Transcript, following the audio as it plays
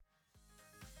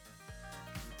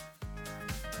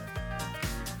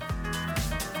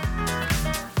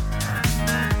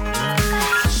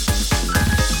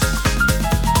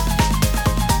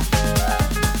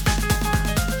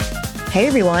Hey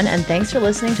everyone, and thanks for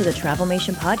listening to the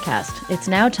Travelmation podcast. It's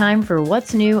now time for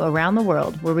What's New Around the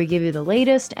World, where we give you the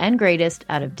latest and greatest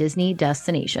out of Disney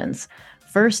destinations.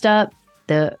 First up,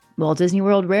 the Walt Disney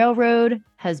World Railroad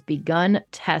has begun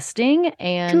testing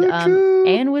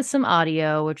and with some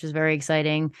audio, which is very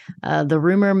exciting. The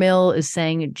rumor mill is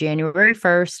saying January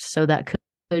 1st, so that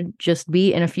could just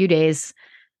be in a few days.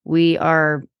 We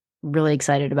are really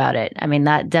excited about it. I mean,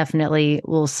 that definitely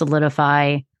will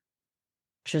solidify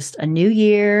just a new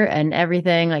year and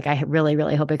everything. Like, I really,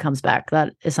 really hope it comes back.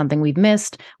 That is something we've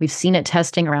missed. We've seen it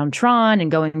testing around Tron and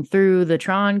going through the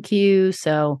Tron queue,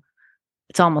 so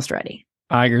it's almost ready.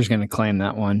 Iger's going to claim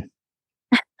that one.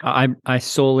 I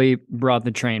solely brought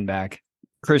the train back.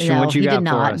 Christian, what you got for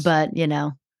us? He did not, but you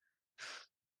know.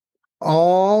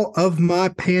 All of my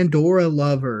Pandora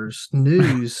lovers,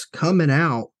 news coming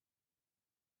out.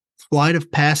 Flight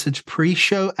of Passage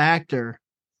pre-show actor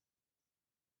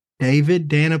David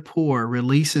Danapour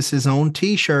releases his own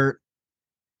t-shirt.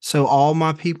 So all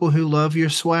my people who love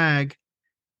your swag,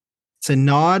 it's a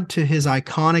nod to his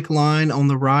iconic line on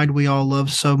the ride we all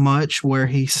love so much where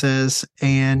he says,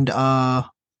 and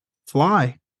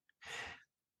fly.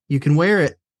 You can wear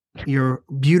it. You're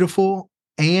beautiful.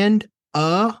 And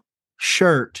a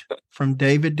shirt from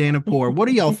David Danapour. What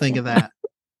do y'all think of that?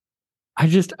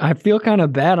 I feel kind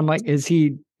of bad. I'm like, is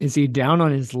he down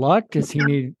on his luck? Does he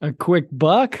need a quick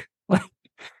buck?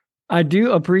 I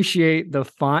do appreciate the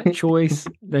font choice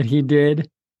that he did.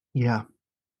 Yeah.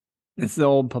 It's the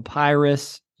old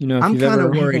papyrus. You know, if I'm you've kind ever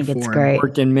of worried for him.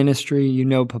 Worked in ministry, you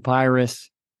know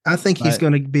papyrus. I think he's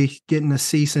going to be getting a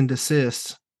cease and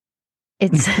desist.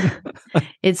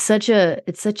 It's such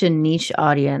a niche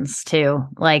audience too.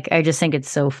 Like, I just think it's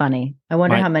so funny. I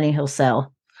wonder how many he'll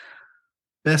sell.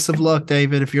 Best of luck,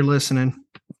 David, if you're listening.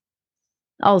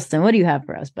 Alston, what do you have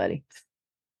for us, buddy?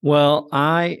 Well,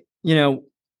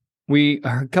 we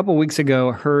a couple weeks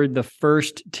ago heard the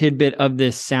first tidbit of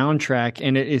this soundtrack,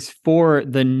 and it is for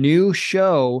the new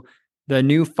show, the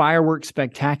new Fireworks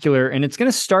Spectacular, and it's going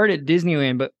to start at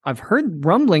Disneyland, but I've heard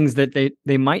rumblings that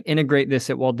they might integrate this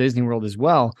at Walt Disney World as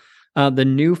well. The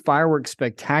new Fireworks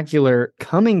Spectacular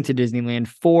coming to Disneyland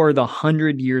for the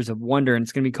 100 Years of Wonder, and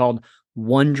it's going to be called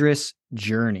Wondrous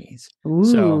Journeys. Ooh.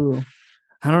 So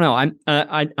I don't know.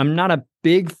 I'm not a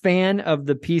big fan of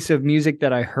the piece of music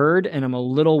that I heard, and I'm a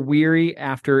little weary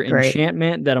after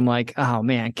Enchantment that I'm like, oh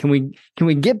man, can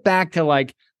we get back to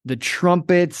like the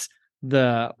trumpets,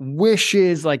 the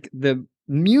wishes, like the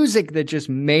music that just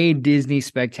made Disney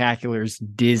Spectaculars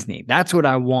Disney? That's what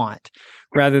I want,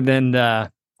 rather than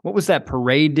what was that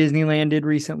parade Disneyland did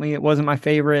recently? It wasn't my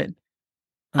favorite.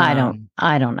 I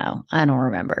don't know. I don't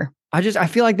remember. I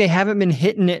feel like they haven't been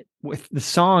hitting it with the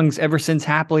songs ever since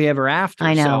Happily Ever After.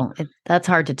 I know. That's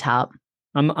hard to top.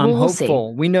 I'm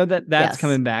hopeful. We know that's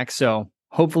coming back. So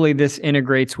hopefully this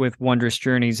integrates with Wondrous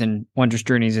Journeys, and Wondrous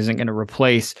Journeys isn't going to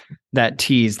replace that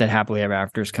tease that Happily Ever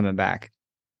After is coming back.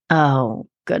 Oh,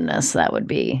 goodness. That would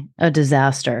be a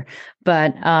disaster.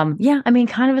 But yeah, I mean,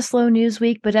 kind of a slow news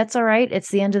week, but that's all right.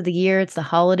 It's the end of the year. It's the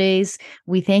holidays.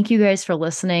 We thank you guys for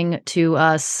listening to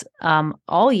us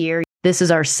all year. This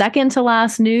is our second to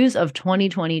last news of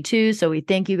 2022. So we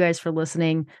thank you guys for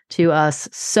listening to us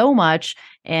so much.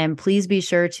 And please be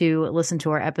sure to listen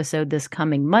to our episode this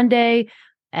coming Monday.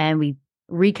 And we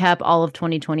recap all of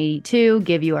 2022,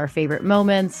 give you our favorite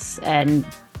moments, and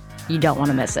you don't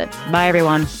want to miss it. Bye,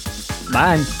 everyone.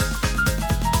 Bye.